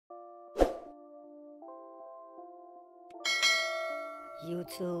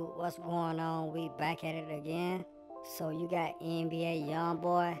YouTube, what's going on? We back at it again. So you got NBA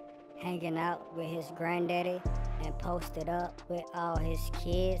Youngboy hanging out with his granddaddy and posted up with all his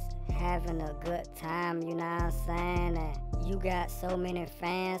kids having a good time, you know what I'm saying? And you got so many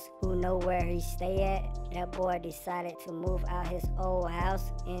fans who know where he stay at. That boy decided to move out his old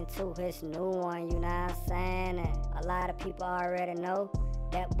house into his new one, you know what I'm saying? And a lot of people already know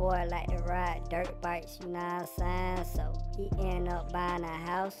that boy like to ride dirt bikes, you know what I'm saying? So he ended up buying a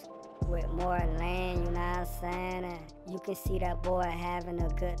house with more land, you know what I'm saying? And you can see that boy having a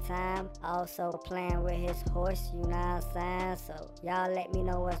good time, also playing with his horse, you know what I'm saying? So y'all let me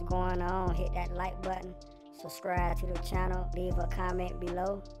know what's going on. Hit that like button, subscribe to the channel, leave a comment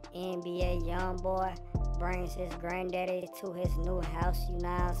below. NBA Youngboy brings his granddaddy to his new house, you know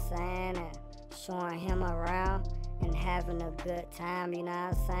what I'm saying? And showing him around and having a good time, you know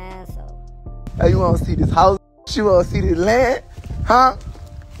what I'm saying? So hey, you wanna see this house? You wanna see this land? Huh?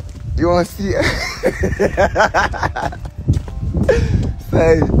 You wanna see it?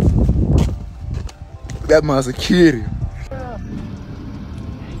 Say, that my security.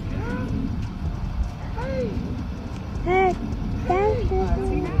 Hey,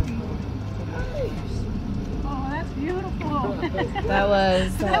 oh, that's beautiful. That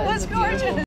was gorgeous.